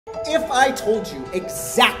If I told you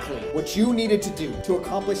exactly what you needed to do to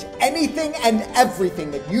accomplish anything and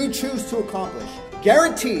everything that you choose to accomplish,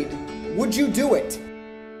 guaranteed, would you do it?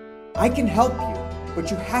 I can help you, but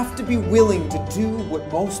you have to be willing to do what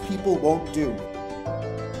most people won't do.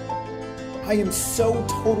 I am so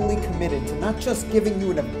totally committed to not just giving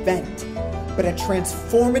you an event, but a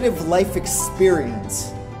transformative life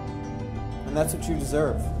experience. And that's what you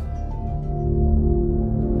deserve.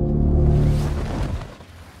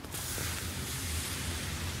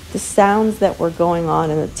 The sounds that were going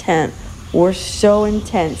on in the tent were so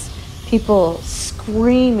intense. People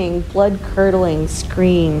screaming, blood-curdling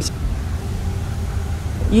screams.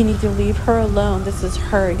 You need to leave her alone. This is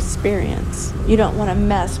her experience. You don't want to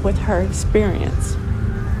mess with her experience.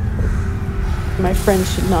 My friend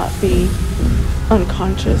should not be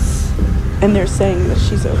unconscious, and they're saying that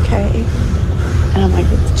she's okay. And I'm like,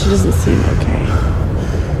 she doesn't seem okay.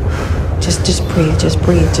 Just breathe, just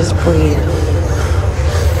breathe, just breathe.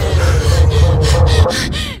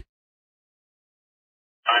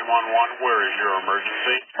 911, where is your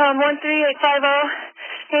emergency? 13850,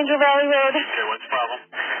 Angel Valley Road. Okay, what's the problem?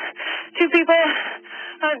 2 people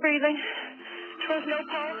aren't breathing. There's no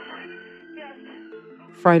pulse. Yes.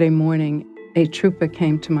 Friday morning, a trooper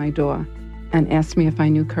came to my door and asked me if I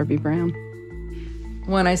knew Kirby Brown.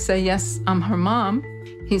 When I say, yes, I'm her mom,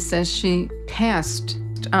 he says she passed.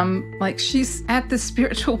 I'm like, she's at the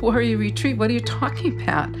spiritual warrior retreat. What are you talking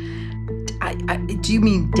about? Do you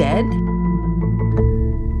mean dead?